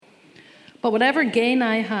But whatever gain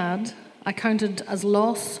I had, I counted as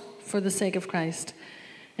loss for the sake of Christ.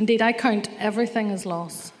 Indeed, I count everything as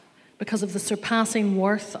loss because of the surpassing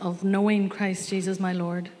worth of knowing Christ Jesus my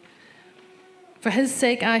Lord. For his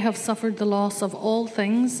sake I have suffered the loss of all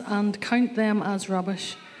things and count them as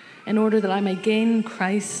rubbish, in order that I may gain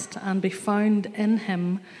Christ and be found in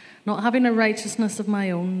him, not having a righteousness of my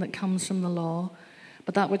own that comes from the law,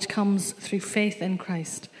 but that which comes through faith in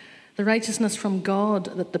Christ, the righteousness from God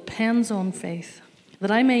that depends on faith, that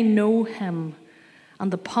I may know him and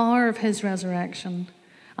the power of his resurrection,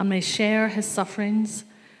 and may share his sufferings,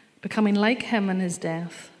 becoming like him in his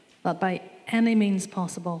death, that by any means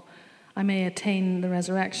possible I may attain the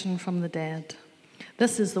resurrection from the dead.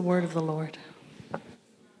 This is the word of the Lord.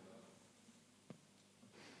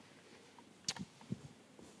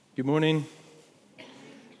 Good morning.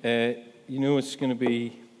 It's going to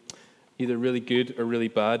be either really good or really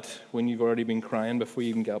bad when you've already been crying before you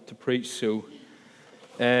even get up to preach. So,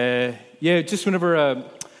 just whenever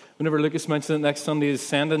Lucas mentioned that next Sunday is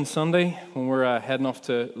Sending Sunday, when we're heading off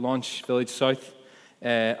to launch Village South,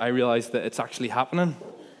 I realised that it's actually happening.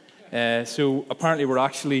 So apparently we're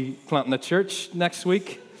actually planting a church next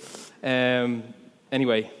week.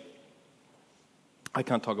 Anyway, I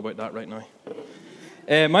can't talk about that right now.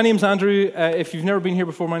 My name's Andrew. If you've never been here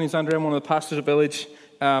before, my name's Andrew. I'm one of the pastors at Village.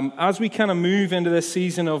 As we kind of move into this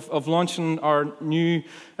season of launching our new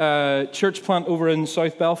church plant over in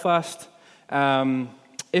South Belfast,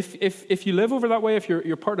 if you live over that way, if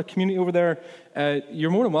you're part of the community over there,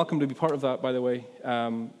 you're more than welcome to be part of that, by the way.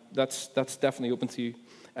 That's definitely open to you.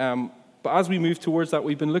 But as we move towards that,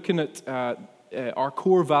 we've been looking at our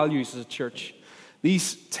core values as a church.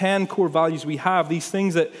 These 10 core values we have, these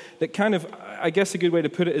things that kind of, I guess a good way to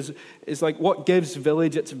put it is like what gives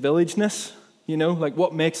Village its villageness, like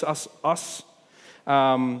what makes us us.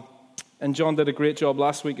 And John did a great job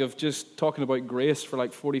last week of just talking about grace for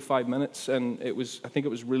like 45 minutes, and I think it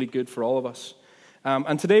was really good for all of us.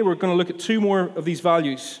 And today we're going to look at two more of these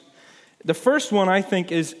values. The first one, I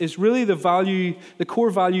think, is really the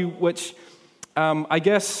core value, which I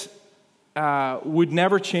guess would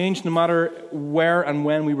never change no matter where and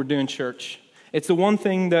when we were doing church. It's the one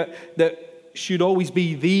thing that should always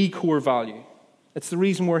be the core value. It's the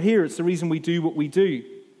reason we're here. It's the reason we do what we do.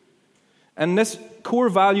 And this core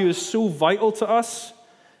value is so vital to us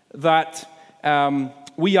that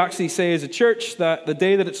we actually say as a church that the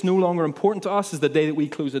day that it's no longer important to us is the day that we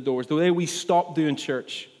close the doors, the day we stop doing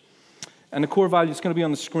church. And the core value that's going to be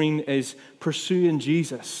on the screen is pursuing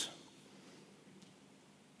Jesus.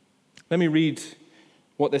 Let me read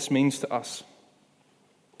what this means to us.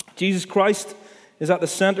 Jesus Christ is at the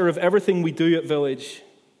center of everything we do at Village.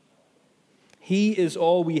 He is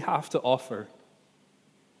all we have to offer.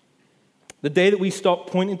 The day that we stop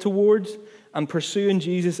pointing towards and pursuing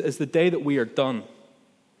Jesus is the day that we are done.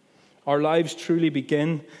 Our lives truly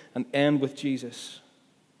begin and end with Jesus.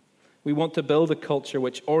 We want to build a culture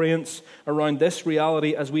which orients around this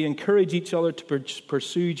reality as we encourage each other to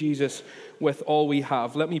pursue Jesus with all we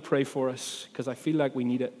have. Let me pray for us, because I feel like we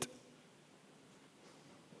need it.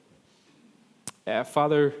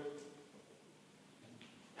 Father,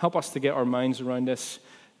 help us to get our minds around this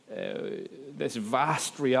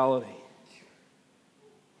vast reality,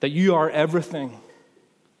 that you are everything.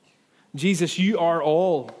 Jesus, you are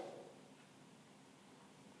all.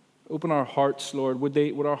 Open our hearts, Lord.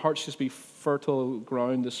 Would our hearts just be fertile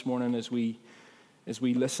ground this morning as we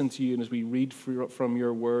listen to you and as we read from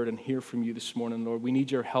your word and hear from you this morning, Lord? We need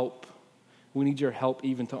your help. We need your help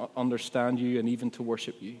even to understand you and even to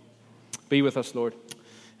worship you. Be with us, Lord.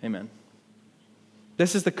 Amen.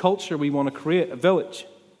 This is the culture we want to create, a Village.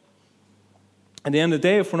 At the end of the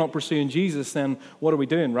day, if we're not pursuing Jesus, then what are we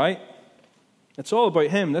doing, right? It's all about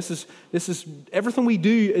him. This is everything we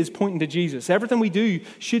do is pointing to Jesus. Everything we do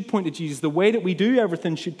should point to Jesus. The way that we do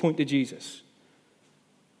everything should point to Jesus.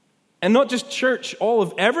 And not just church, all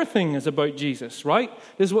of everything is about Jesus, right?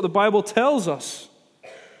 This is what the Bible tells us.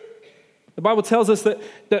 The Bible tells us that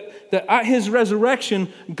at his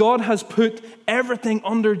resurrection, God has put everything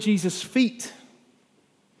under Jesus' feet.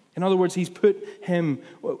 In other words, he's put him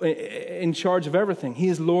in charge of everything. He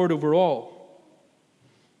is Lord over all.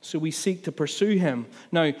 So we seek to pursue him.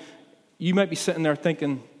 Now, you might be sitting there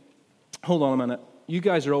thinking, hold on a minute. You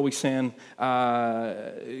guys are always saying,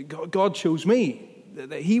 God chose me.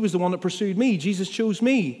 He was the one that pursued me. Jesus chose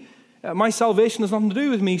me. My salvation has nothing to do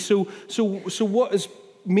with me. So what has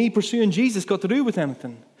me pursuing Jesus got to do with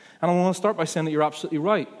anything? And I want to start by saying that you're absolutely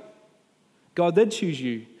right. God did choose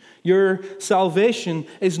you. Your salvation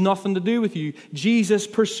is nothing to do with you. Jesus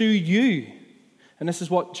pursued you. And this is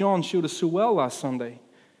what John showed us so well last Sunday.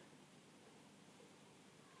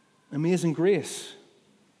 Amazing grace.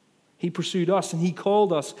 He pursued us and he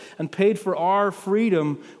called us and paid for our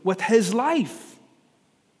freedom with his life.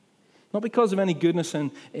 Not because of any goodness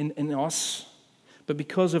in us, but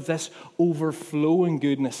because of this overflowing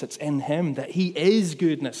goodness that's in him, that he is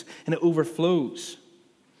goodness and it overflows.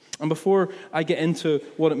 And before I get into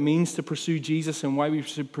what it means to pursue Jesus and why we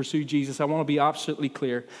should pursue Jesus, I want to be absolutely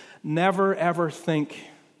clear. Never, ever think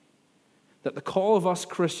that the call of us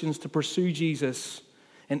Christians to pursue Jesus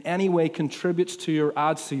in any way contributes to or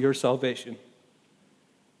adds to your salvation.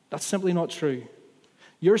 That's simply not true.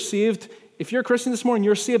 You're saved. If you're a Christian this morning,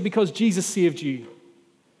 you're saved because Jesus saved you.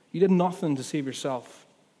 You did nothing to save yourself.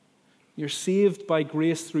 You're saved by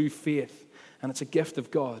grace through faith, and it's a gift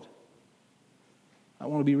of God. I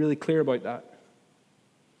want to be really clear about that.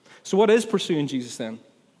 So what is pursuing Jesus then?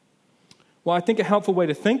 Well, I think a helpful way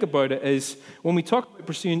to think about it is when we talk about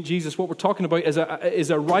pursuing Jesus, what we're talking about is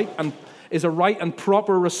a right and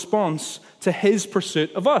proper response to his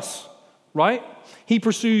pursuit of us, right? He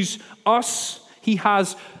pursues us, he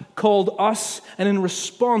has called us, and in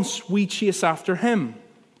response, we chase after him.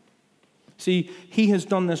 See, he has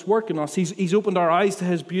done this work in us. He's opened our eyes to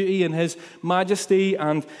his beauty and his majesty,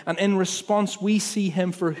 and in response, we see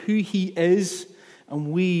him for who he is,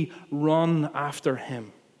 and we run after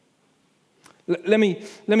him. Let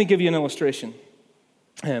me give you an illustration.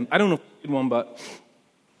 I don't know if it's a good one, but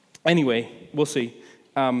anyway, we'll see.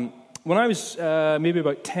 When I was maybe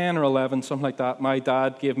about 10 or 11, something like that, my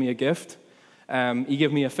dad gave me a gift. He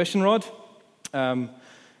gave me a fishing rod,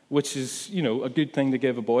 which is, a good thing to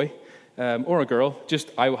give a boy. Or a girl,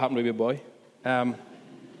 just I happen to be a boy. Now,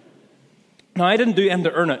 I didn't do anything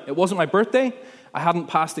to earn it. It wasn't my birthday. I hadn't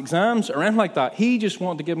passed exams or anything like that. He just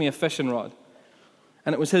wanted to give me a fishing rod.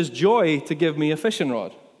 And it was his joy to give me a fishing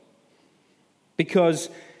rod. Because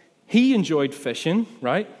he enjoyed fishing,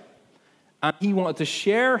 right? And he wanted to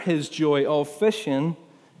share his joy of fishing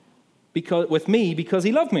with me because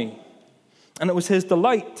he loved me. And it was his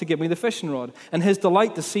delight to give me the fishing rod. And his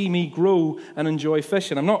delight to see me grow and enjoy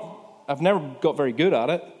fishing. I've never got very good at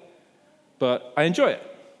it, but I enjoy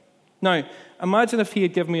it. Now, imagine if he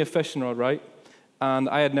had given me a fishing rod, right, and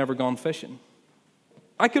I had never gone fishing.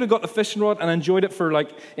 I could have got the fishing rod and enjoyed it for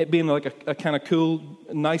it being a kind of cool,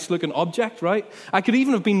 nice-looking object, right? I could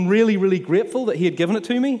even have been really, really grateful that he had given it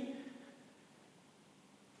to me.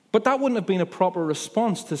 But that wouldn't have been a proper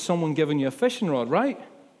response to someone giving you a fishing rod, right?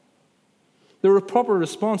 The proper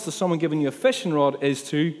response to someone giving you a fishing rod is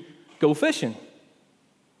to go fishing.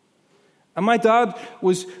 And my dad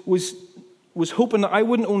was hoping that I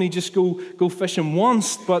wouldn't only just go fishing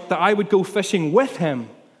once, but that I would go fishing with him.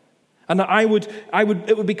 And that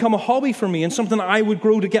it would become a hobby for me and something that I would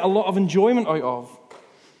grow to get a lot of enjoyment out of.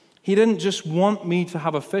 He didn't just want me to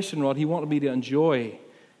have a fishing rod, he wanted me to enjoy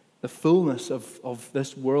the fullness of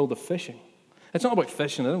this world of fishing. It's not about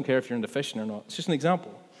fishing, I don't care if you're into fishing or not. It's just an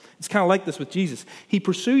example. It's kind of like this with Jesus. He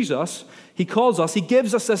pursues us, he calls us, he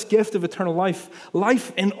gives us this gift of eternal life.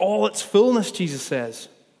 Life in all its fullness, Jesus says.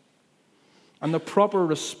 And the proper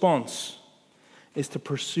response is to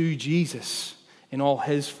pursue Jesus in all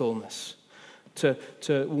his fullness.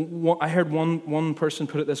 I heard one person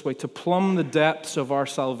put it this way, to plumb the depths of our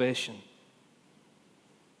salvation.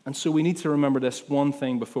 And so we need to remember this one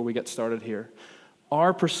thing before we get started here.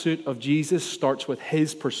 Our pursuit of Jesus starts with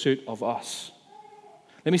his pursuit of us.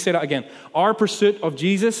 Let me say that again. Our pursuit of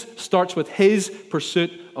Jesus starts with his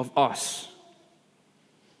pursuit of us.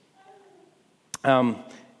 An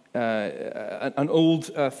old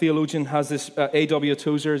theologian has this, A.W.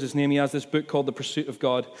 Tozer is his name, he has this book called The Pursuit of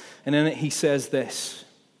God. And in it he says this: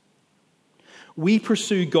 we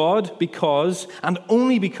pursue God because, and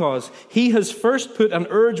only because, he has first put an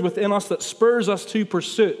urge within us that spurs us to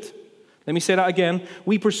pursuit. Let me say that again.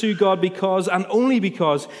 We pursue God because, and only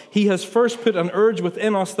because, he has first put an urge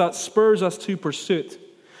within us that spurs us to pursuit.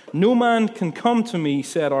 No man can come to me,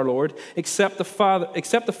 said our Lord, except the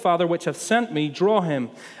Father which hath sent me, draw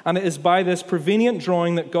him. And it is by this prevenient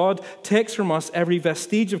drawing that God takes from us every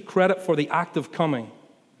vestige of credit for the act of coming.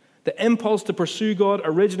 The impulse to pursue God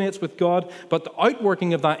originates with God, but the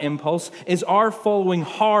outworking of that impulse is our following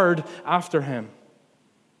hard after him.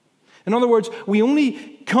 In other words, we only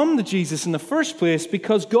come to Jesus in the first place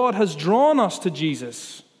because God has drawn us to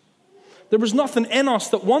Jesus. There was nothing in us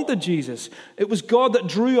that wanted Jesus. It was God that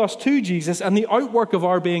drew us to Jesus, and the outwork of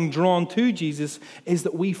our being drawn to Jesus is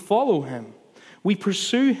that we follow him. We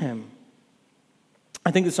pursue him.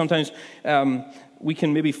 I think that sometimes we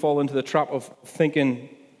can maybe fall into the trap of thinking,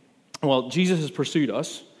 well, Jesus has pursued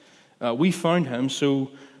us. We found him, so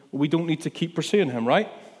we don't need to keep pursuing him, right?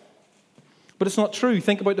 But it's not true.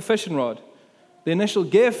 Think about the fishing rod. The initial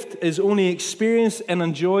gift is only experienced and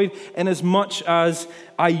enjoyed in as much as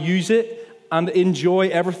I use it and enjoy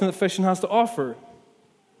everything that fishing has to offer.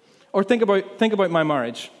 Or think about my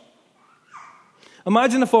marriage.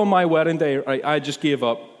 Imagine if on my wedding day, right, I just gave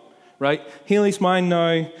up, right? Haley's mine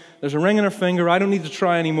now. There's a ring on her finger. I don't need to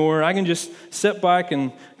try anymore. I can just sit back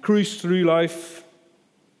and cruise through life.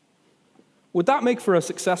 Would that make for a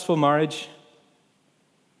successful marriage?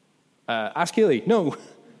 Ask Haley. No.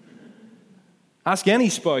 Ask any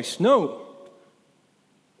spouse. No.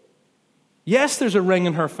 Yes, there's a ring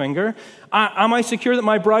on her finger. Am I secure that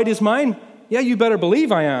my bride is mine? Yeah, you better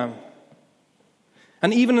believe I am.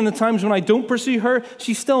 And even in the times when I don't pursue her,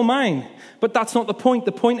 she's still mine. But that's not the point.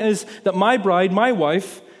 The point is that my bride, my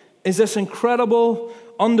wife, is this incredible,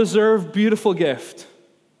 undeserved, beautiful gift.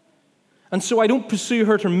 And so I don't pursue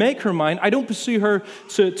her to make her mine. I don't pursue her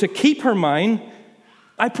to keep her mine.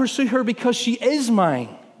 I pursue her because she is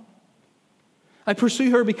mine. I pursue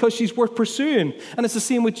her because she's worth pursuing. And it's the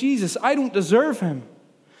same with Jesus. I don't deserve him.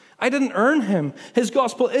 I didn't earn him. His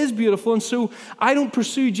gospel is beautiful, and so I don't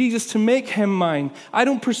pursue Jesus to make him mine. I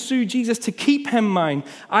don't pursue Jesus to keep him mine.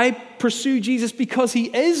 I pursue Jesus because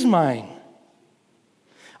he is mine.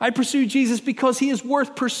 I pursue Jesus because he is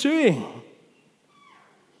worth pursuing.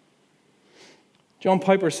 John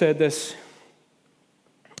Piper said this: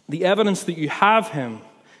 the evidence that you have him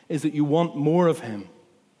is that you want more of him.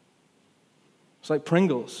 It's like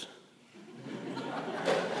Pringles.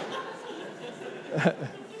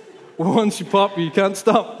 Once you pop, you can't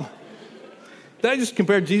stop. Did I just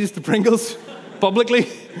compare Jesus to Pringles publicly?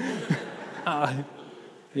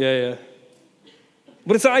 Yeah.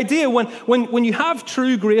 But it's the idea when you have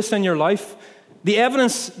true grace in your life, the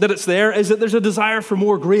evidence that it's there is that there's a desire for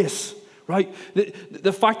more grace, right?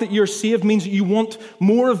 The fact that you're saved means that you want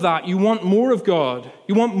more of that. You want more of God.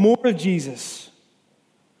 You want more of Jesus.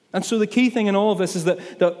 And so the key thing in all of this is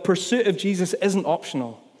that the pursuit of Jesus isn't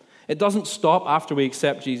optional. It doesn't stop after we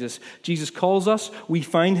accept Jesus. Jesus calls us, we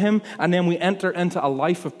find him, and then we enter into a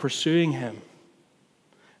life of pursuing him.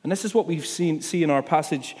 And this is what we see in our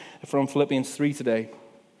passage from Philippians 3 today.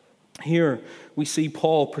 Here we see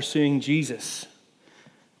Paul pursuing Jesus.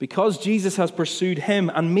 Because Jesus has pursued him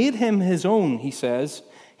and made him his own, he says,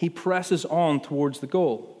 he presses on towards the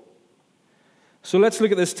goal. So let's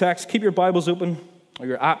look at this text. Keep your Bibles open, or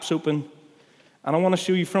your apps open. And I want to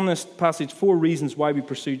show you from this passage 4 reasons why we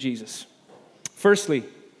pursue Jesus. Firstly,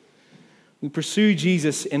 we pursue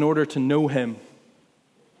Jesus in order to know him.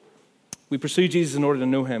 We pursue Jesus in order to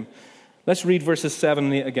know him. Let's read verses 7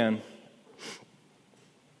 and 8 again.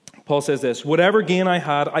 Paul says this: whatever gain I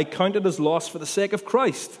had, I counted as loss for the sake of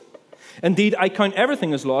Christ. Indeed, I count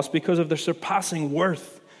everything as loss because of the surpassing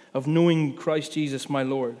worth of knowing Christ Jesus my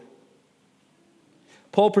Lord.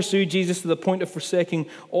 Paul pursued Jesus to the point of forsaking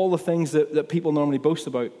all the things that people normally boast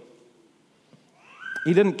about.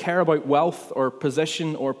 He didn't care about wealth or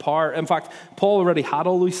position or power. In fact, Paul already had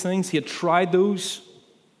all these things. He had tried those.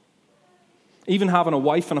 Even having a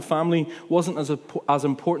wife and a family wasn't as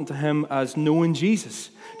important to him as knowing Jesus.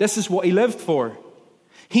 This is what he lived for.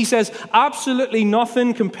 He says, absolutely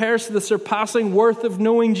nothing compares to the surpassing worth of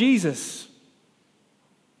knowing Jesus.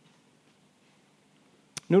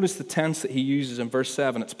 Notice the tense that he uses in verse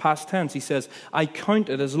 7. It's past tense. He says, I count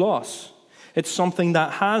it as loss. It's something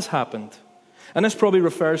that has happened. And this probably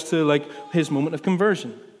refers to like his moment of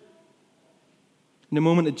conversion. In the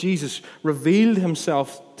moment that Jesus revealed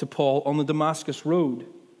himself to Paul on the Damascus road,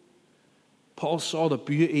 Paul saw the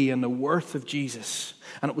beauty and the worth of Jesus.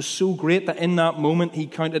 And it was so great that in that moment he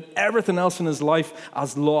counted everything else in his life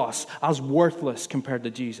as loss, as worthless compared to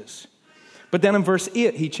Jesus. But then in verse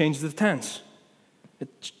 8, he changes the tense.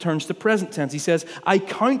 It turns to present tense. He says, I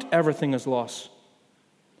count everything as loss.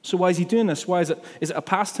 So why is he doing this? Why is it a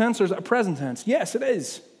past tense or is it a present tense? Yes, it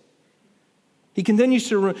is.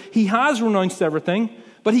 He has renounced everything,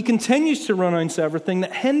 but he continues to renounce everything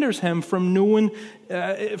that hinders him from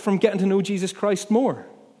getting to know Jesus Christ more.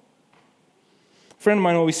 A friend of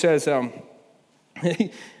mine always says,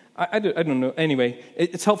 I don't know. Anyway,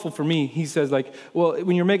 it's helpful for me. He says, like, well,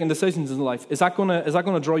 when you're making decisions in life, is that going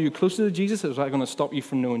to draw you closer to Jesus, or is that going to stop you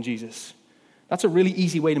from knowing Jesus? That's a really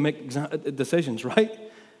easy way to make decisions, right?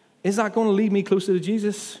 Is that going to lead me closer to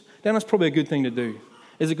Jesus? Then that's probably a good thing to do.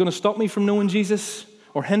 Is it going to stop me from knowing Jesus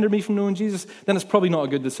or hinder me from knowing Jesus? Then it's probably not a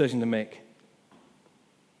good decision to make.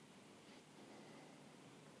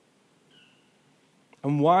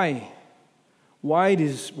 And why? Why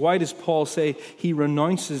does Paul say he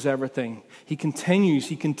renounces everything? He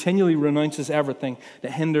continually renounces everything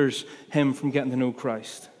that hinders him from getting to know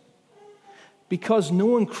Christ. Because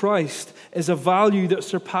knowing Christ is a value that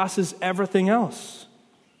surpasses everything else.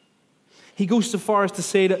 He goes so far as to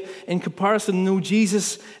say that in comparison to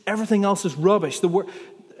Jesus, everything else is rubbish. The word,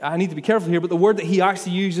 I need to be careful here, but the word that he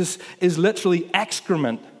actually uses is literally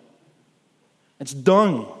excrement. It's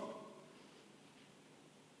dung.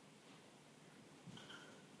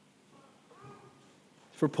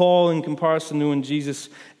 For Paul, in comparison to in Jesus,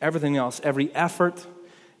 everything else, every effort,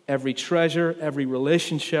 every treasure, every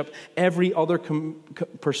relationship, every other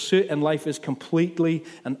pursuit in life is completely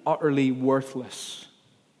and utterly worthless.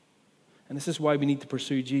 And this is why we need to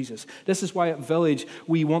pursue Jesus. This is why at Village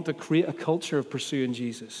we want to create a culture of pursuing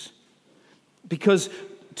Jesus. Because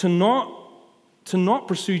to not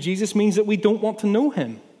pursue Jesus means that we don't want to know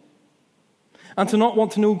him. And to not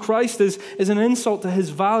want to know Christ is an insult to his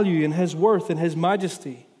value and his worth and his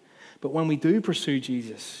majesty. But when we do pursue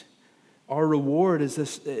Jesus, our reward is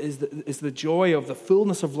the joy of the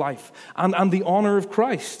fullness of life and the honor of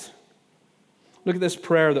Christ. Look at this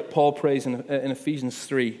prayer that Paul prays in Ephesians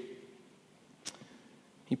 3.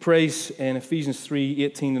 He prays in Ephesians 3,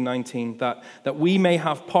 18 to 19, that we may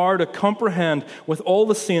have power to comprehend with all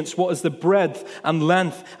the saints what is the breadth and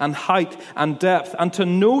length and height and depth, and to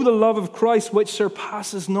know the love of Christ which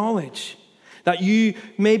surpasses knowledge, that you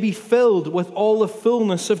may be filled with all the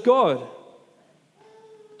fullness of God.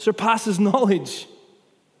 Surpasses knowledge.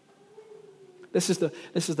 This is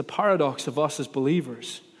the paradox of us as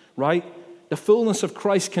believers, right? The fullness of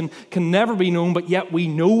Christ can never be known, but yet we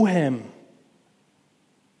know him.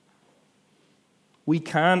 We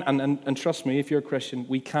can, and trust me, if you're a Christian,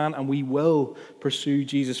 we can and we will pursue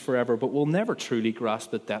Jesus forever, but we'll never truly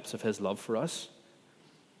grasp the depths of his love for us.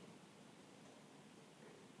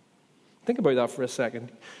 Think about that for a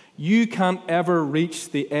second. You can't ever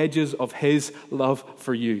reach the edges of his love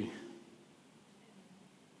for you.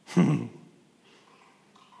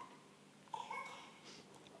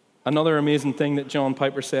 Another amazing thing that John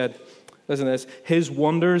Piper said, listen to this, his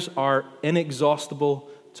wonders are inexhaustible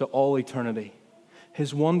to all eternity.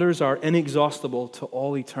 His wonders are inexhaustible to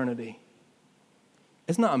all eternity.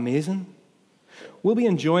 Isn't that amazing? We'll be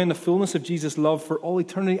enjoying the fullness of Jesus' love for all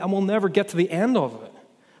eternity, and we'll never get to the end of it.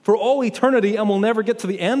 For all eternity, and we'll never get to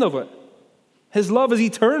the end of it. His love is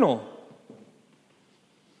eternal.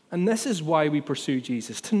 And this is why we pursue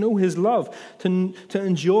Jesus, to know his love, to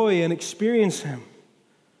enjoy and experience him.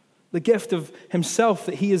 The gift of himself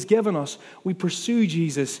that he has given us. We pursue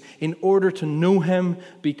Jesus in order to know him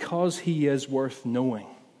because he is worth knowing.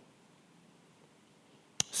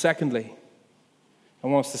 Secondly, I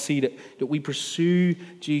want us to see that we pursue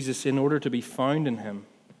Jesus in order to be found in him.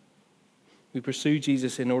 We pursue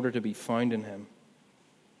Jesus in order to be found in him.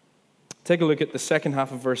 Take a look at the second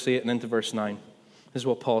half of verse 8 and into verse 9. This is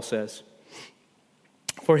what Paul says.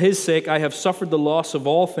 For his sake I have suffered the loss of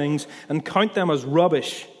all things and count them as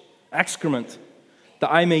rubbish, excrement,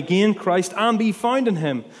 that I may gain Christ and be found in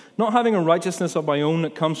him, not having a righteousness of my own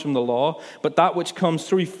that comes from the law, but that which comes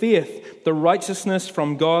through faith, the righteousness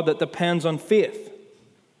from God that depends on faith.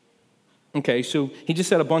 Okay, so he just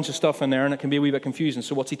said a bunch of stuff in there, and it can be a wee bit confusing.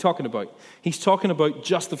 So what's he talking about? He's talking about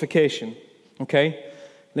justification. Okay?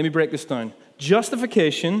 Let me break this down.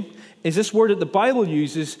 Justification is this word that the Bible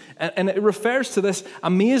uses, and it refers to this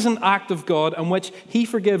amazing act of God in which he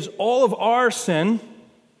forgives all of our sin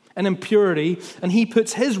and impurity, and he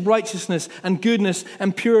puts his righteousness and goodness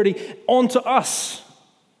and purity onto us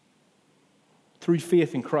through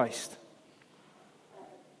faith in Christ.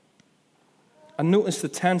 And notice the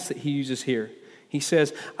tense that he uses here. He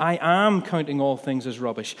says, I am counting all things as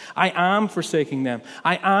rubbish. I am forsaking them.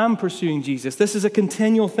 I am pursuing Jesus. This is a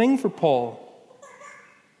continual thing for Paul.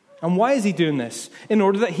 And why is he doing this? In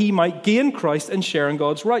order that he might gain Christ and share in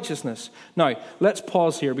God's righteousness. Now, let's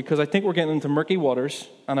pause here because I think we're getting into murky waters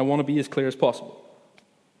and I want to be as clear as possible.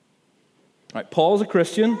 All right, Paul's a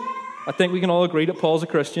Christian. I think we can all agree that Paul's a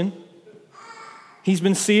Christian. He's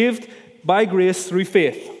been saved by grace through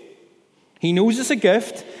faith. He knows it's a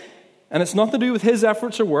gift, and it's not to do with his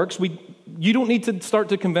efforts or works. You don't need to start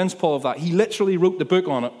to convince Paul of that. He literally wrote the book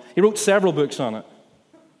on it. He wrote several books on it.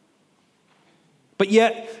 But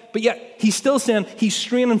yet, he's still saying he's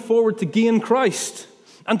straining forward to gain Christ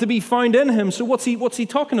and to be found in him. So what's he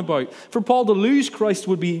talking about? For Paul, to lose Christ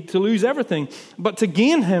would be to lose everything. But to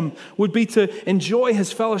gain him would be to enjoy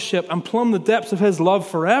his fellowship and plumb the depths of his love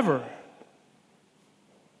forever.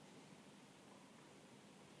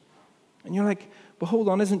 And you're like, but hold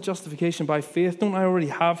on, isn't justification by faith? Don't I already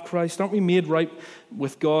have Christ? Aren't we made right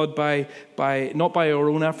with God by not by our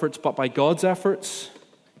own efforts, but by God's efforts?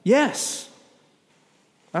 Yes.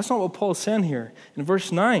 That's not what Paul's saying here. In verse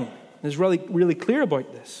 9, he's really, really clear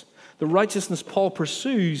about this. The righteousness Paul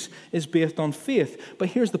pursues is based on faith. But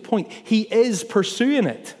here's the point. He is pursuing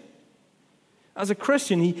it. As a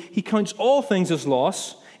Christian, he counts all things as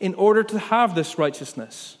loss in order to have this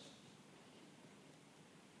righteousness.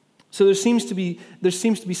 So there seems to be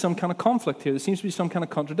some kind of conflict here. There seems to be some kind of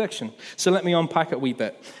contradiction. So let me unpack it a wee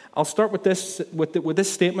bit. I'll start with this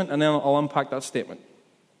statement, and then I'll unpack that statement.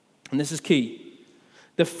 And this is key.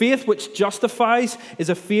 The faith which justifies is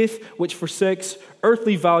a faith which forsakes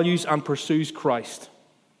earthly values and pursues Christ.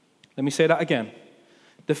 Let me say that again.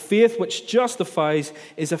 The faith which justifies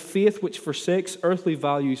is a faith which forsakes earthly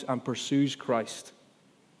values and pursues Christ.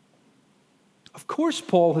 Of course,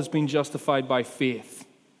 Paul has been justified by faith.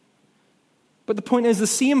 But the point is, the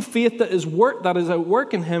same faith that is at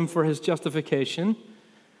work in him for his justification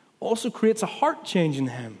also creates a heart change in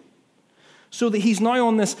him, so that he's now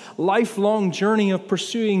on this lifelong journey of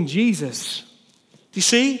pursuing Jesus. Do you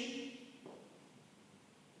see?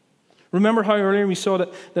 Remember how earlier we saw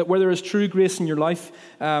that where there is true grace in your life,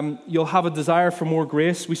 you'll have a desire for more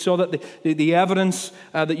grace. We saw that the evidence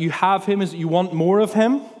that you have him is that you want more of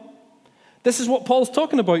him. This is what Paul's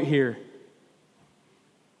talking about here.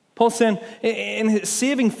 Paul's saying, in his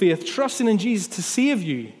saving faith, trusting in Jesus to save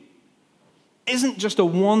you isn't just a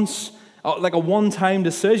one-time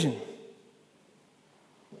decision.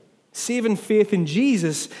 Saving faith in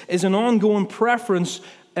Jesus is an ongoing preference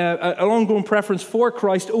for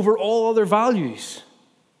Christ over all other values.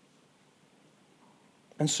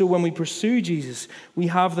 And so when we pursue Jesus, we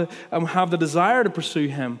have the desire to pursue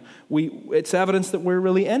him. It's evidence that we're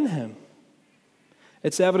really in him.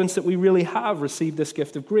 It's evidence that we really have received this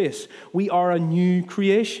gift of grace. We are a new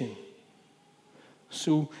creation.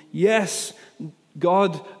 So yes,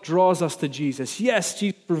 God draws us to Jesus. Yes,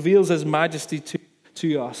 Jesus reveals his majesty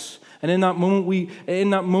to us. And in that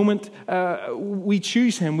moment, we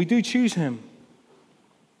choose him. We do choose him.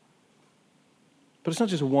 But it's not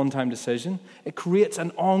just a one-time decision. It creates an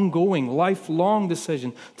ongoing, lifelong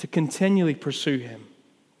decision to continually pursue him.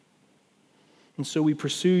 And so we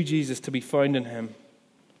pursue Jesus to be found in him.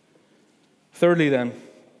 Thirdly, then,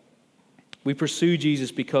 we pursue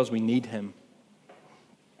Jesus because we need him.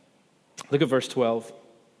 Look at verse 12.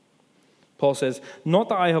 Paul says, "Not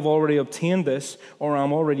that I have already obtained this or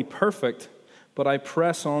am already perfect, but I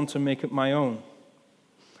press on to make it my own."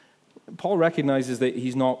 Paul recognizes that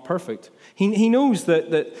he's not perfect. He knows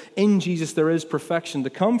that in Jesus there is perfection to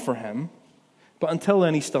come for him, but until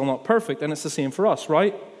then he's still not perfect. And it's the same for us,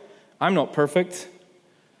 right? I'm not perfect,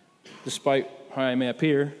 despite how I may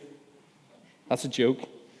appear. That's a joke.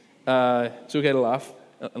 It's okay to laugh.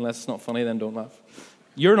 Unless it's not funny, then don't laugh.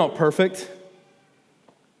 You're not perfect.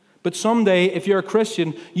 But someday, if you're a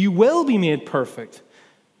Christian, you will be made perfect.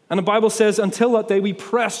 And the Bible says, until that day, we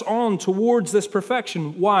press on towards this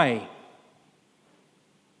perfection. Why?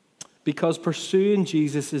 Because pursuing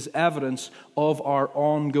Jesus is evidence of our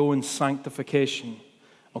ongoing sanctification.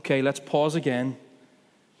 Okay, let's pause again.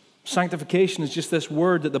 Sanctification is just this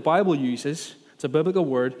word that the Bible uses. It's a biblical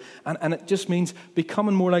word, and it just means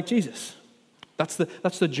becoming more like Jesus. That's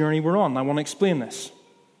the journey we're on. I want to explain this.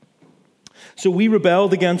 So we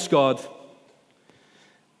rebelled against God,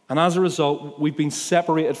 and as a result, we've been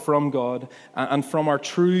separated from God and from our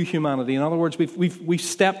true humanity. In other words, we've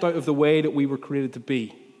stepped out of the way that we were created to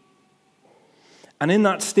be. And in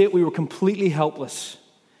that state, we were completely helpless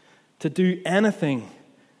to do anything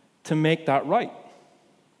to make that right.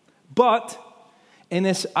 But in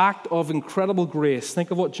this act of incredible grace,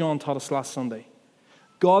 think of what John taught us last Sunday.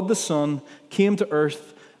 God the Son came to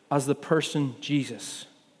earth as the person Jesus.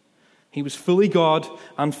 He was fully God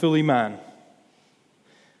and fully man.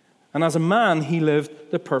 And as a man, he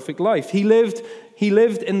lived the perfect life. He lived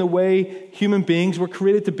in the way human beings were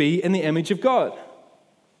created to be, in the image of God.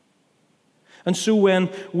 And so when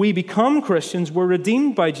we become Christians, we're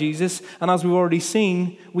redeemed by Jesus, and as we've already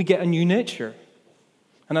seen, we get a new nature.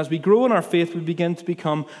 And as we grow in our faith, we begin to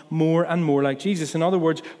become more and more like Jesus. In other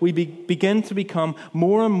words, we begin to become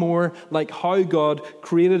more and more like how God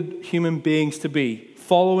created human beings to be,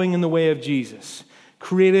 following in the way of Jesus,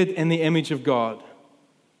 created in the image of God.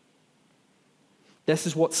 This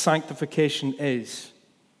is what sanctification is.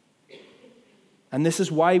 And this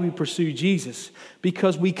is why we pursue Jesus,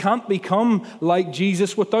 because we can't become like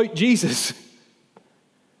Jesus without Jesus.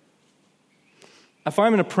 If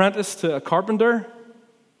I'm an apprentice to a carpenter,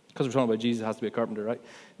 because we're talking about Jesus, it has to be a carpenter, right?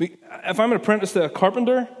 If I'm an apprentice to a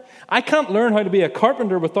carpenter, I can't learn how to be a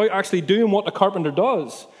carpenter without actually doing what a carpenter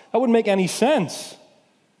does. That wouldn't make any sense.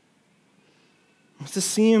 It's the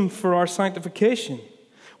same for our sanctification.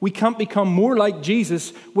 We can't become more like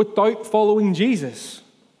Jesus without following Jesus.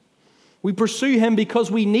 We pursue him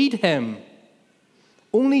because we need him.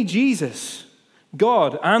 Only Jesus,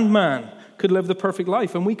 God and man, could live the perfect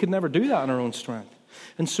life, and we could never do that in our own strength.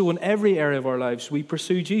 And so in every area of our lives, we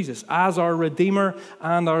pursue Jesus as our Redeemer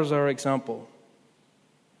and as our example.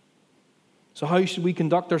 So how should we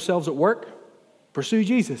conduct ourselves at work? Pursue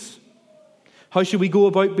Jesus. How should we go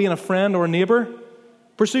about being a friend or a neighbor?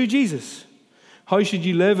 Pursue Jesus. How should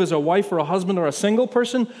you live as a wife or a husband or a single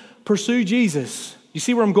person? Pursue Jesus. You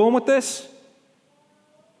see where I'm going with this?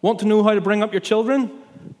 Want to know how to bring up your children?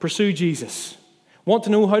 Pursue Jesus. Want to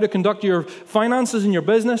know how to conduct your finances in your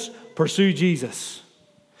business? Pursue Jesus.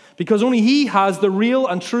 Because only He has the real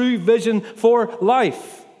and true vision for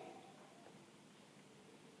life.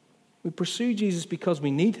 We pursue Jesus because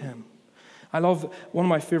we need Him. I love one of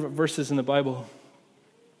my favorite verses in the Bible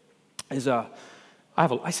is I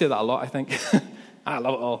say that a lot, I think. I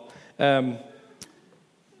love it all.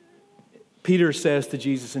 Peter says to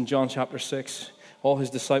Jesus in John chapter 6, all his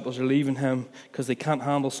disciples are leaving him because they can't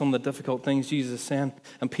handle some of the difficult things Jesus is saying.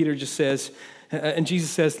 And Peter just says, and Jesus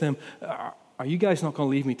says to them, are you guys not going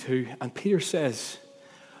to leave me too? And Peter says,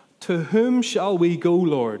 to whom shall we go,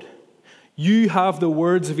 Lord? You have the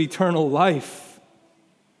words of eternal life.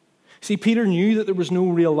 See, Peter knew that there was no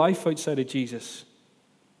real life outside of Jesus.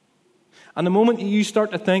 And the moment you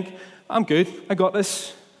start to think, I'm good, I got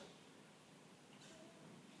this,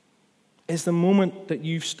 is the moment that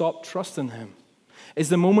you've stopped trusting Him. Is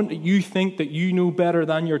the moment that you think that you know better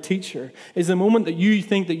than your teacher. Is the moment that you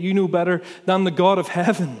think that you know better than the God of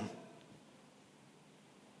heaven.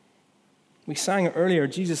 We sang it earlier.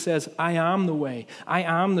 Jesus says, I am the way, I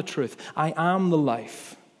am the truth, I am the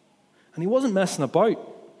life. And He wasn't messing about.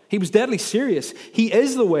 He was deadly serious. He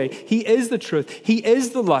is the way, He is the truth, He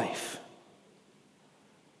is the life.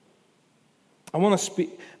 I want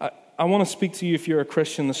to speak to you if you're a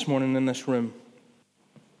Christian this morning in this room.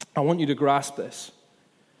 I want you to grasp this.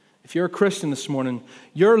 If you're a Christian this morning,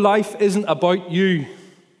 your life isn't about you.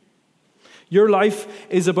 Your life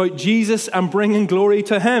is about Jesus and bringing glory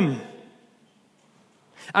to Him.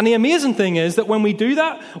 And the amazing thing is that when we do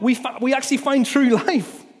that, we actually find true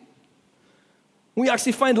life. We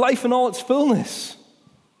actually find life in all its fullness.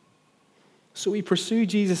 So we pursue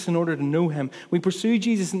Jesus in order to know Him. We pursue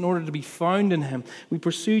Jesus in order to be found in Him. We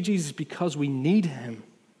pursue Jesus because we need Him.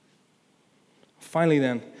 Finally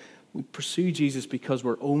then, we pursue Jesus because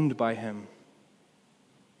we're owned by Him.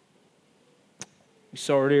 We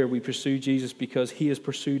saw earlier, we pursue Jesus because He has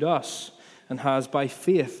pursued us and has by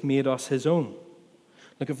faith made us His own.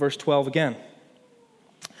 Look at verse 12 again.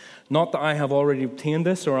 Not that I have already obtained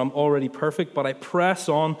this or I'm already perfect, but I press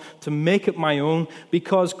on to make it my own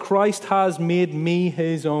because Christ has made me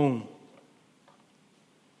His own.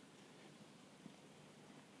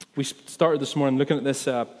 We started this morning looking at this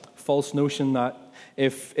false notion that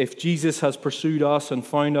if Jesus has pursued us and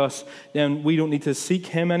found us, then we don't need to seek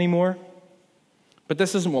Him anymore. But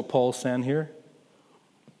this isn't what Paul's saying here.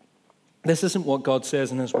 This isn't what God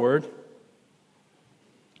says in His Word.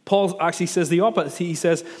 Paul actually says the opposite. He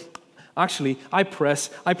says, actually, I press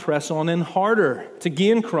on in harder to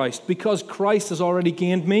gain Christ because Christ has already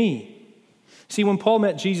gained me. See, when Paul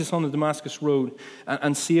met Jesus on the Damascus Road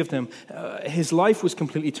and saved him, his life was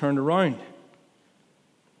completely turned around.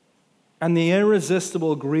 And the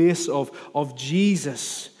irresistible grace of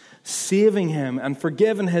Jesus saving him and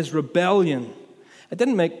forgiving his rebellion, it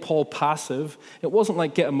didn't make Paul passive. It wasn't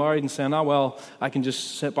like getting married and saying, well, I can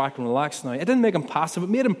just sit back and relax now. It didn't make him passive. It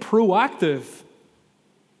made him proactive.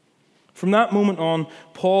 From that moment on,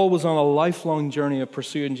 Paul was on a lifelong journey of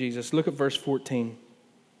pursuing Jesus. Look at verse 14.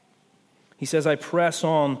 He says, I press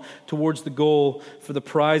on towards the goal for the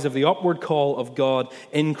prize of the upward call of God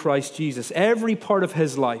in Christ Jesus. Every part of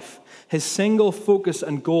his life, his single focus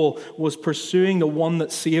and goal was pursuing the one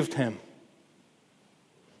that saved him.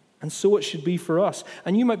 And so it should be for us.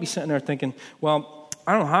 And you might be sitting there thinking, well,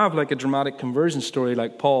 I don't have like a dramatic conversion story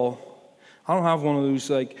like Paul. I don't have one of those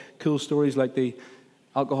like cool stories like the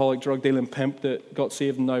alcoholic, drug dealing pimp that got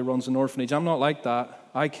saved and now runs an orphanage. I'm not like that.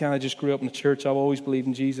 I kind of just grew up in the church. I've always believed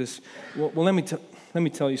in Jesus. Well, let me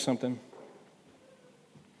tell you something.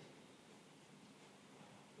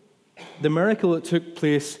 The miracle that took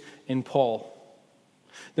place in Paul,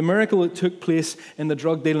 the miracle that took place in the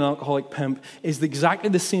drug dealing alcoholic pimp is exactly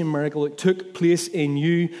the same miracle that took place in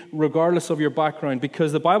you, regardless of your background.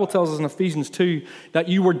 Because the Bible tells us in Ephesians 2 that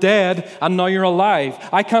you were dead and now you're alive.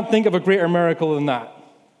 I can't think of a greater miracle than that.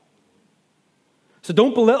 So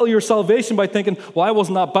don't belittle your salvation by thinking, well, I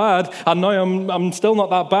wasn't that bad, and now I'm still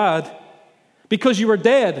not that bad. Because you were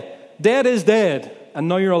dead. Dead is dead, and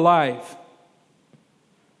now you're alive.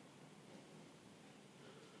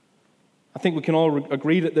 I think we can all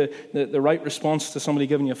agree that the right response to somebody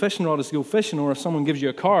giving you a fishing rod is to go fishing, or if someone gives you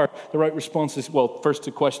a car, the right response is, well, first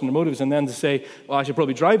to question the motives, and then to say, well, I should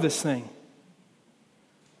probably drive this thing.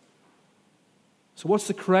 So what's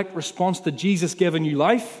the correct response to Jesus giving you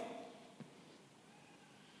life?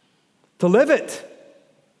 To live it.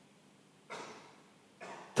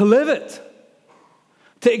 To live it.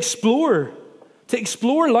 To explore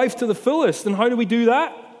life to the fullest. And how do we do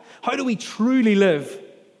that? How do we truly live?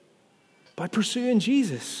 By pursuing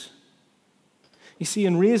Jesus. You see,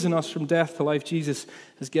 in raising us from death to life, Jesus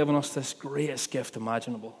has given us this greatest gift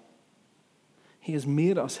imaginable. He has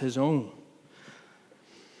made us his own.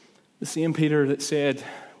 The same Peter that said,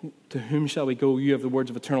 "To whom shall we go? You have the words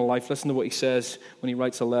of eternal life." Listen to what he says when he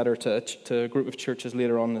writes a letter to a group of churches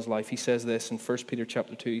later on in his life. He says this in 1 Peter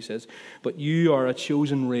chapter 2. He says, "But you are a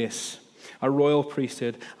chosen race, a royal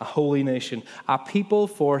priesthood, a holy nation, a people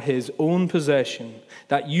for his own possession,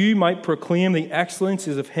 that you might proclaim the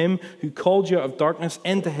excellencies of him who called you out of darkness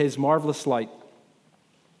into his marvelous light."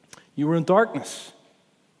 You were in darkness,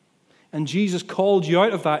 and Jesus called you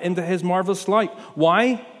out of that into his marvelous light.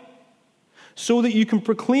 Why? So that you can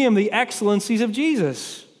proclaim the excellencies of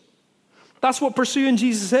Jesus. That's what pursuing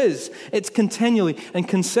Jesus is. It's continually and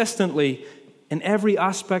consistently, in every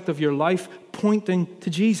aspect of your life, pointing to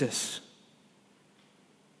Jesus.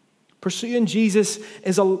 Pursuing Jesus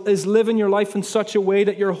is living your life in such a way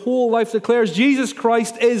that your whole life declares Jesus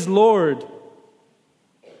Christ is Lord.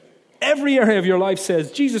 Every area of your life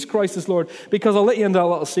says Jesus Christ is Lord, because I'll let you into a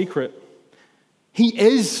little secret. He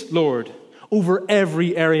is Lord over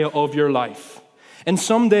every area of your life. And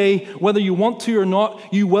someday, whether you want to or not,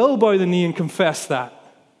 you will bow the knee and confess that.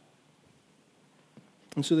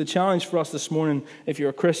 And so the challenge for us this morning, if you're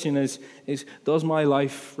a Christian, is does my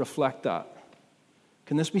life reflect that?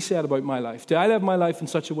 Can this be said about my life? Do I live my life in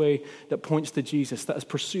such a way that points to Jesus, that is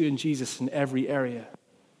pursuing Jesus in every area?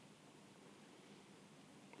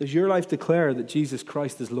 Does your life declare that Jesus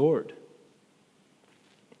Christ is Lord?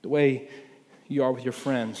 The way you are with your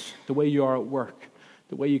friends, the way you are at work,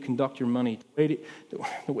 the way you conduct your money, the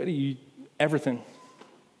way that you, everything.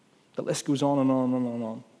 The list goes on and on and on and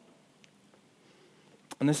on.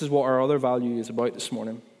 And this is what our other value is about this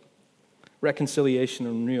morning. Reconciliation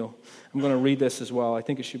and renewal. I'm going to read this as well. I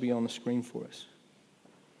think it should be on the screen for us.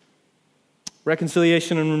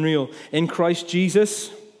 Reconciliation and renewal. In Christ Jesus,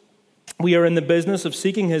 we are in the business of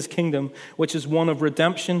seeking his kingdom, which is one of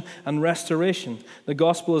redemption and restoration. The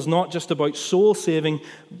gospel is not just about soul saving,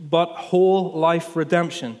 but whole life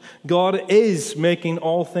redemption. God is making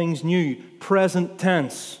all things new, present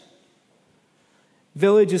tense.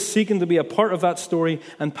 Village is seeking to be a part of that story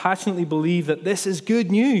and passionately believe that this is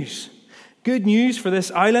good news. Good news for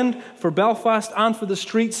this island, for Belfast, and for the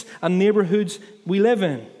streets and neighbourhoods we live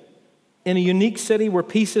in. In a unique city where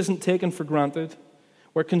peace isn't taken for granted,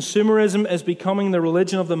 where consumerism is becoming the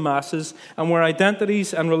religion of the masses, and where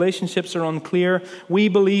identities and relationships are unclear, we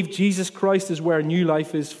believe Jesus Christ is where new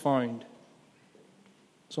life is found.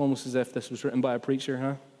 It's almost as if this was written by a preacher,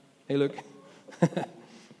 huh? Hey, look.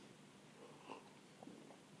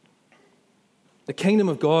 The kingdom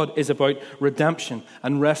of God is about redemption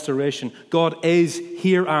and restoration. God is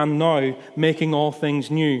here and now making all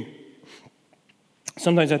things new.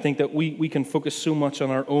 Sometimes I think that we can focus so much on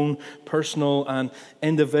our own personal and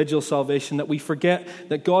individual salvation that we forget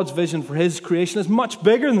that God's vision for his creation is much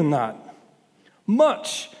bigger than that.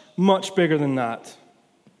 Much, much bigger than that.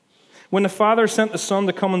 When the Father sent the Son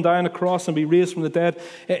to come and die on the cross and be raised from the dead,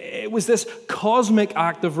 it was this cosmic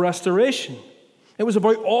act of restoration. It was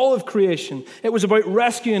about all of creation. It was about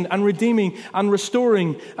rescuing and redeeming and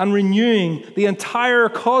restoring and renewing the entire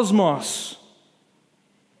cosmos.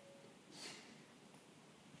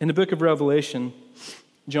 In the book of Revelation,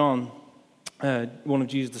 John, one of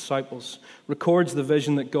Jesus' disciples, records the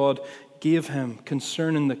vision that God gave him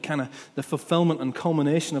concerning the fulfillment and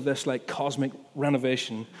culmination of this cosmic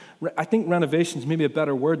renovation. I think renovation is maybe a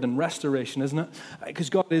better word than restoration, isn't it?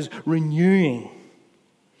 Because God is renewing.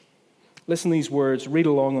 Listen to these words, read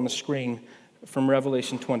along on the screen from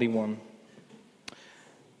Revelation 21.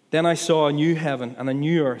 Then I saw a new heaven and a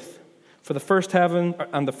new earth. For the first heaven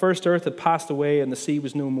and the first earth had passed away, and the sea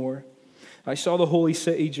was no more. I saw the holy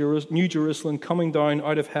city, New Jerusalem, coming down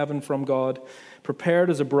out of heaven from God,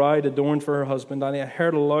 prepared as a bride adorned for her husband. And I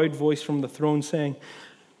heard a loud voice from the throne saying,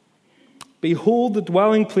 "Behold, the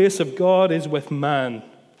dwelling place of God is with man.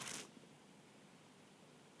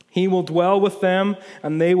 He will dwell with them,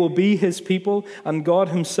 and they will be his people, and God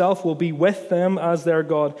himself will be with them as their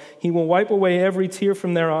God. He will wipe away every tear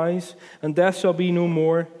from their eyes, and death shall be no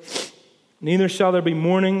more. Neither shall there be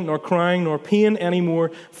mourning, nor crying, nor pain any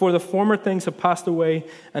more, for the former things have passed away."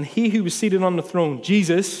 And he who was seated on the throne,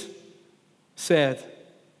 Jesus, said,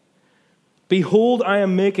 "Behold, I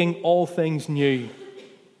am making all things new."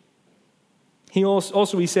 He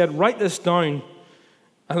said, "Write this down,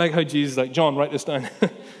 I like how Jesus is like, John, write this down.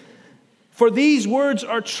 For these words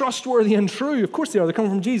are trustworthy and true. Of course they are. They're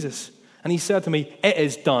coming from Jesus. And he said to me, it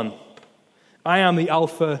is done. I am the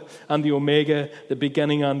Alpha and the Omega, the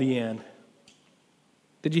beginning and the end.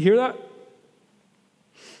 Did you hear that?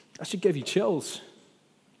 That should give you chills.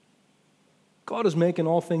 God is making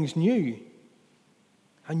all things new.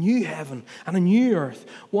 A new heaven and a new earth.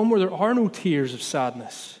 One where there are no tears of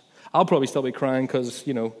sadness. I'll probably still be crying because,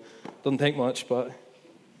 doesn't take much, but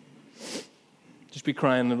just be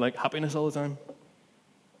crying like happiness all the time.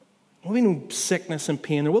 There will be no sickness and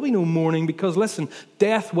pain. There will be no mourning because, listen,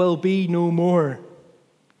 death will be no more.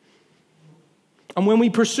 And when we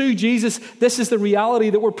pursue Jesus, this is the reality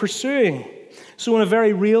that we're pursuing. So in a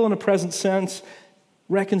very real and a present sense,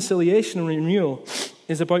 reconciliation and renewal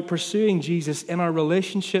is about pursuing Jesus in our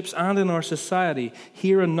relationships and in our society,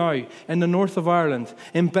 here and now, in the north of Ireland,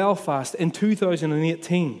 in Belfast, in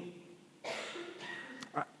 2018.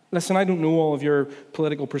 Listen, I don't know all of your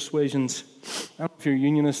political persuasions. I don't know if you're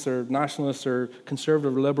unionist or nationalist or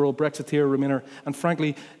conservative or liberal, Brexiteer or Remainer, and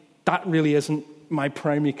frankly, that really isn't my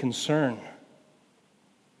primary concern.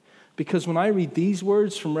 Because when I read these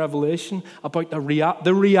words from Revelation about the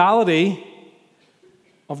reality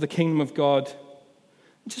of the kingdom of God,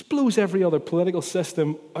 it just blows every other political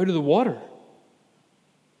system out of the water.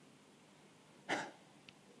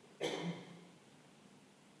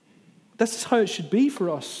 This is how it should be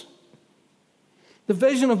for us. The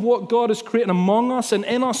vision of what God is creating among us and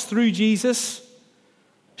in us through Jesus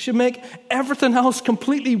should make everything else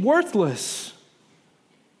completely worthless.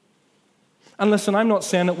 And listen, I'm not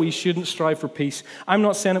saying that we shouldn't strive for peace. I'm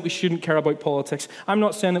not saying that we shouldn't care about politics. I'm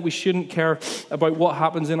not saying that we shouldn't care about what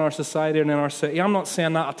happens in our society and in our city. I'm not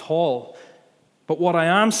saying that at all. But what I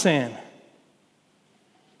am saying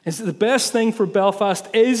is that the best thing for Belfast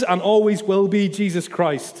is and always will be Jesus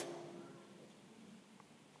Christ.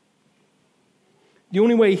 The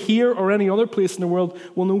only way here or any other place in the world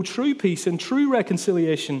will know true peace and true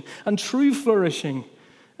reconciliation and true flourishing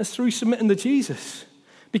is through submitting to Jesus.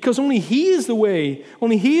 Because only He is the way,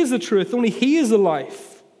 only He is the truth, only He is the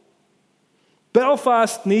life.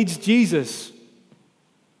 Belfast needs Jesus.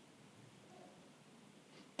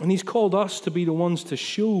 And He's called us to be the ones to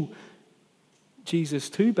show Jesus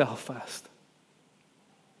to Belfast.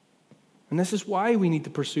 And this is why we need to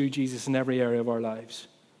pursue Jesus in every area of our lives.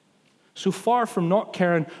 So far from not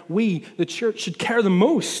caring, we, the church, should care the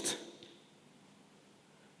most.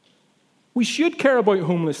 We should care about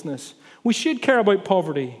homelessness. We should care about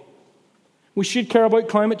poverty. We should care about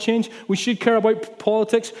climate change. We should care about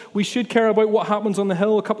politics. We should care about what happens on the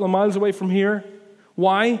hill a couple of miles away from here.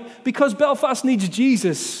 Why? Because Belfast needs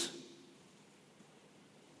Jesus.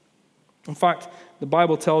 In fact, the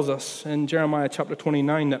Bible tells us in Jeremiah chapter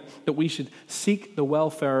 29 that we should seek the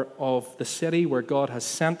welfare of the city where God has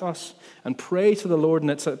sent us and pray to the Lord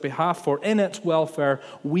in its behalf, for in its welfare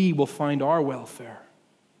we will find our welfare.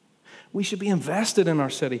 We should be invested in our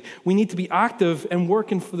city. We need to be active and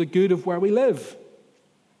working for the good of where we live.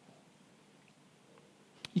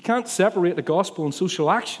 You can't separate the gospel and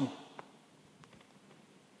social action.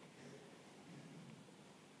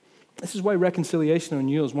 This is why reconciliation and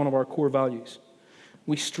renewal is one of our core values.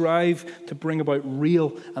 We strive to bring about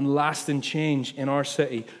real and lasting change in our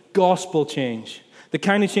city. Gospel change. The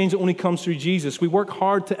kind of change that only comes through Jesus. We work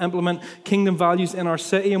hard to implement kingdom values in our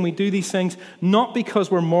city, and we do these things not because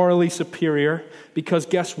we're morally superior, because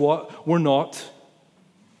guess what? We're not.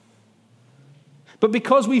 But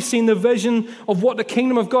because we've seen the vision of what the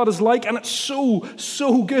kingdom of God is like, and it's so,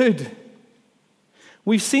 so good.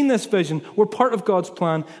 We've seen this vision. We're part of God's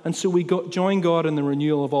plan, and so we join God in the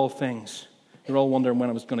renewal of all things. You're all wondering when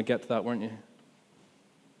I was going to get to that, weren't you?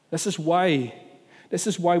 This is why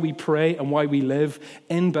we pray and why we live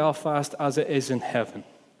in Belfast as it is in heaven.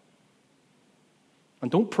 And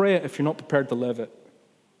don't pray it if you're not prepared to live it.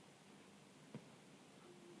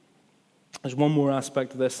 There's one more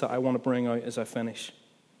aspect of this that I want to bring out as I finish.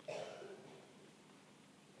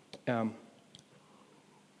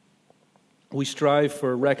 We strive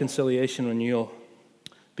for reconciliation and renewal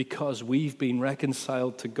because we've been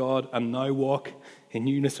reconciled to God and now walk in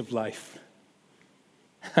newness of life.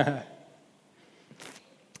 Our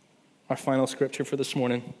final scripture for this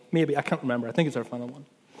morning. Maybe, I can't remember. I think it's our final one.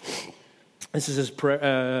 This is his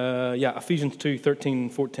prayer, Ephesians 2, 13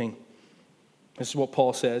 and 14. This is what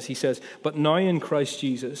Paul says. He says, "But now in Christ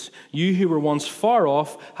Jesus, you who were once far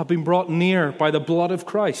off have been brought near by the blood of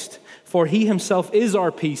Christ. For he himself is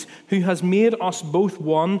our peace, who has made us both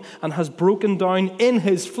one and has broken down in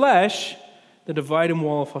his flesh the The dividing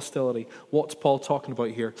wall of hostility. What's Paul talking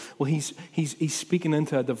about here? Well, he's speaking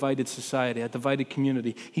into a divided society, a divided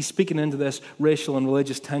community. He's speaking into this racial and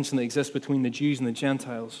religious tension that exists between the Jews and the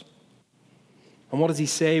Gentiles. And what does he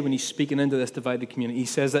say when he's speaking into this divided community? He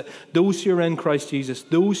says that those who are in Christ Jesus,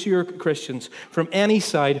 those who are Christians, from any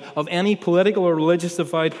side of any political or religious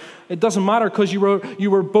divide, it doesn't matter, because you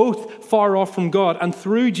were both far off from God, and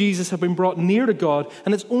through Jesus have been brought near to God,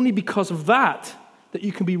 and it's only because of that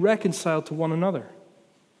you can be reconciled to one another.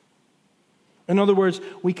 In other words,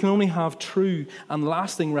 we can only have true and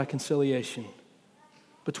lasting reconciliation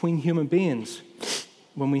between human beings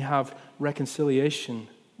when we have reconciliation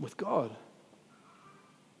with God.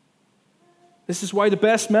 This is why the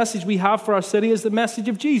best message we have for our city is the message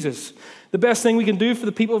of Jesus. The best thing we can do for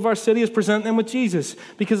the people of our city is present them with Jesus,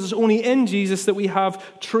 because it's only in Jesus that we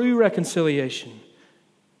have true reconciliation.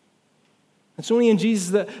 It's only in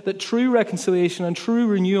Jesus that true reconciliation and true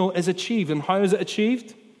renewal is achieved. And how is it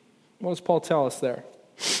achieved? What does Paul tell us there?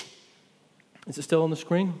 Is it still on the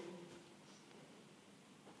screen?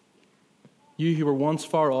 You who were once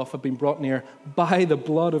far off have been brought near by the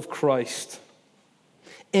blood of Christ.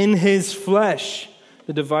 In his flesh,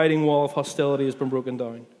 the dividing wall of hostility has been broken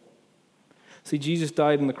down. See, Jesus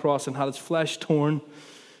died on the cross and had his flesh torn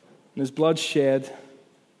and his blood shed,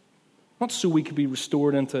 not so we could be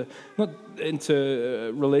restored into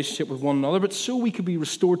relationship with one another, but so we could be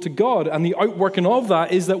restored to God. And the outworking of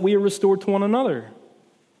that is that we are restored to one another.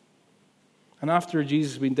 And after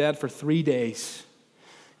Jesus had been dead for 3 days,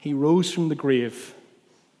 he rose from the grave.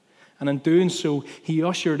 And in doing so, he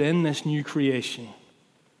ushered in this new creation.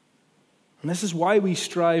 And this is why we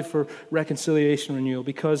strive for reconciliation and renewal,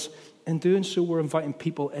 because in doing so, we're inviting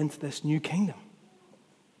people into this new kingdom.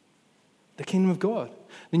 The kingdom of God,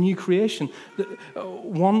 the new creation,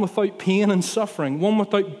 one without pain and suffering, one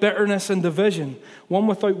without bitterness and division, one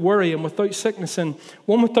without worry and without sickness, and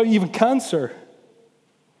one without even cancer.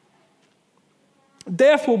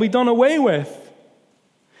 Death will be done away with.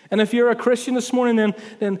 And if you're a Christian this morning,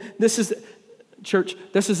 then this is, church,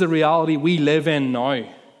 this is the reality we live in now.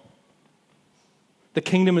 The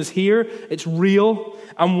kingdom is here, it's real,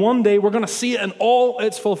 and one day we're going to see it in all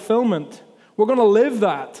its fulfillment. We're going to live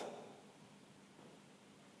that.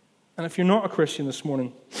 And if you're not a Christian this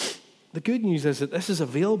morning, the good news is that this is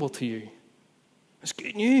available to you. It's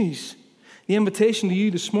good news. The invitation to you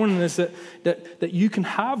this morning is that you can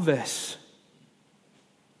have this.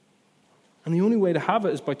 And the only way to have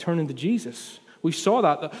it is by turning to Jesus. We saw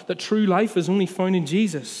that true life is only found in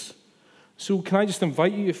Jesus. So can I just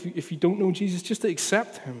invite you, if you don't know Jesus, just to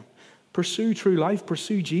accept him. Pursue true life,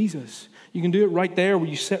 pursue Jesus. You can do it right there where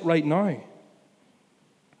you sit right now.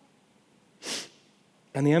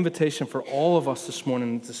 And the invitation for all of us this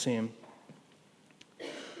morning is the same.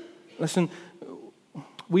 Listen,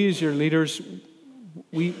 we as your leaders,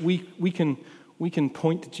 we can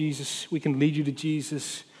point to Jesus, we can lead you to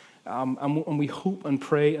Jesus, and we hope and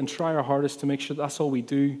pray and try our hardest to make sure that's all we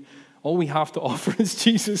do. All we have to offer is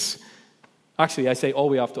Jesus. Actually, I say all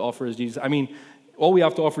we have to offer is Jesus. I mean, all we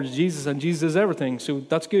have to offer is Jesus, and Jesus is everything, so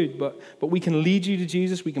that's good. But we can lead you to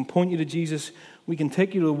Jesus, we can point you to Jesus, we can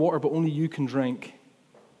take you to the water, but only you can drink.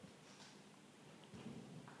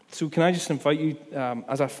 So can I just invite you,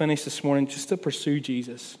 as I finish this morning, just to pursue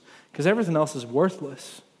Jesus, because everything else is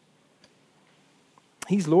worthless.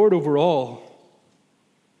 He's Lord over all.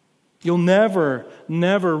 You'll never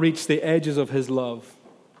reach the edges of his love.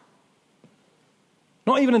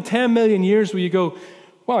 Not even in 10 million years will you go,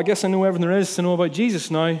 well, I guess I know everything there is to know about Jesus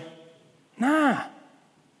now. Nah.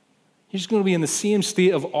 You're just going to be in the same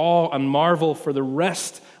state of awe and marvel for the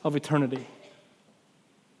rest of eternity.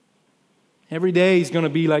 Every day is going to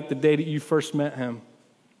be like the day that you first met him.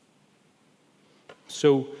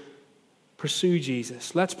 So pursue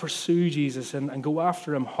Jesus. Let's pursue Jesus and go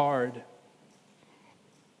after him hard.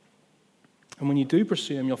 And when you do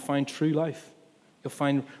pursue him, you'll find true life. You'll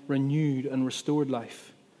find renewed and restored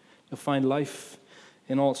life. You'll find life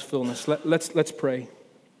in all its fullness. Let's pray.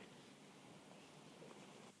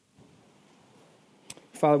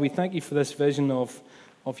 Father, we thank you for this vision of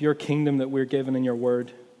your kingdom that we're given in your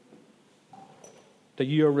word. That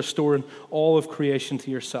you are restoring all of creation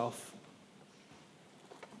to yourself.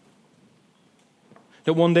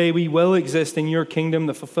 That one day we will exist in your kingdom,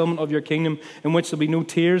 the fulfillment of your kingdom, in which there'll be no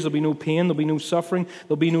tears, there'll be no pain, there'll be no suffering,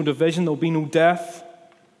 there'll be no division, there'll be no death.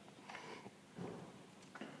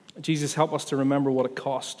 Jesus, help us to remember what it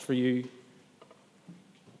cost for you.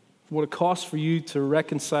 What it cost for you to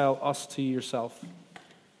reconcile us to yourself.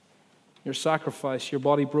 Your sacrifice, your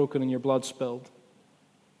body broken and your blood spilled.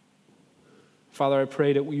 Father, I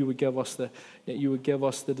pray that you would give us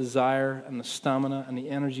the desire and the stamina and the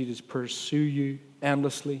energy to pursue you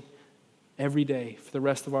endlessly every day for the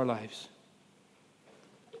rest of our lives.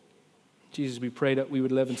 Jesus, we pray that we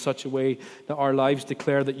would live in such a way that our lives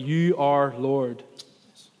declare that you are Lord.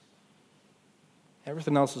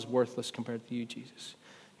 Everything else is worthless compared to you, Jesus.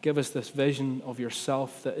 Give us this vision of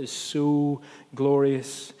yourself that is so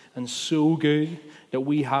glorious and so good that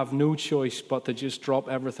we have no choice but to just drop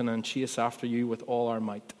everything and chase after you with all our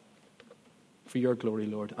might. For your glory,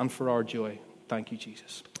 Lord, and for our joy. Thank you,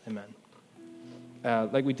 Jesus. Amen.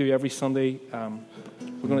 Like we do every Sunday,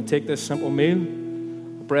 we're going to take this simple meal,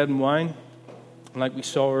 bread and wine, and like we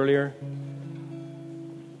saw earlier,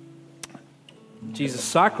 Jesus'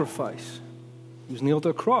 sacrifice. He was nailed to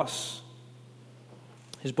a cross.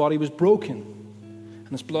 His body was broken, and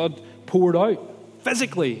his blood poured out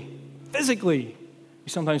physically. Physically. We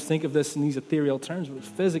sometimes think of this in these ethereal terms, but it's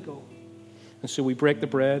physical. And so we break the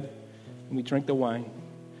bread, and we drink the wine,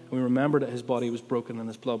 and we remember that his body was broken and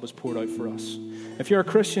his blood was poured out for us. If you're a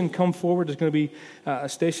Christian, come forward. There's going to be a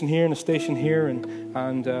station here and a station here,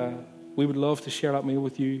 and we would love to share that meal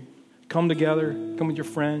with you. Come together. Come with your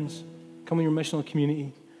friends. Come with your missional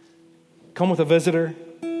community. Come with a visitor.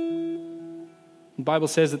 The Bible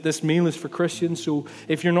says that this meal is for Christians, so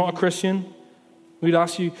if you're not a Christian, we'd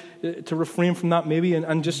ask you to refrain from that maybe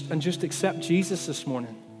and just accept Jesus this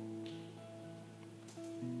morning.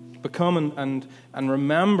 But come and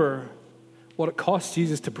remember what it cost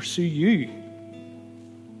Jesus to pursue you.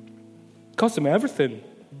 It cost him everything.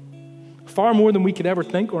 Far more than we could ever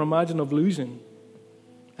think or imagine of losing.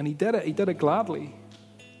 And he did it. He did it gladly.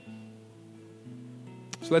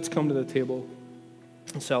 So let's come to the table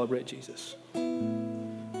and celebrate Jesus.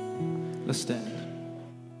 Let's stand.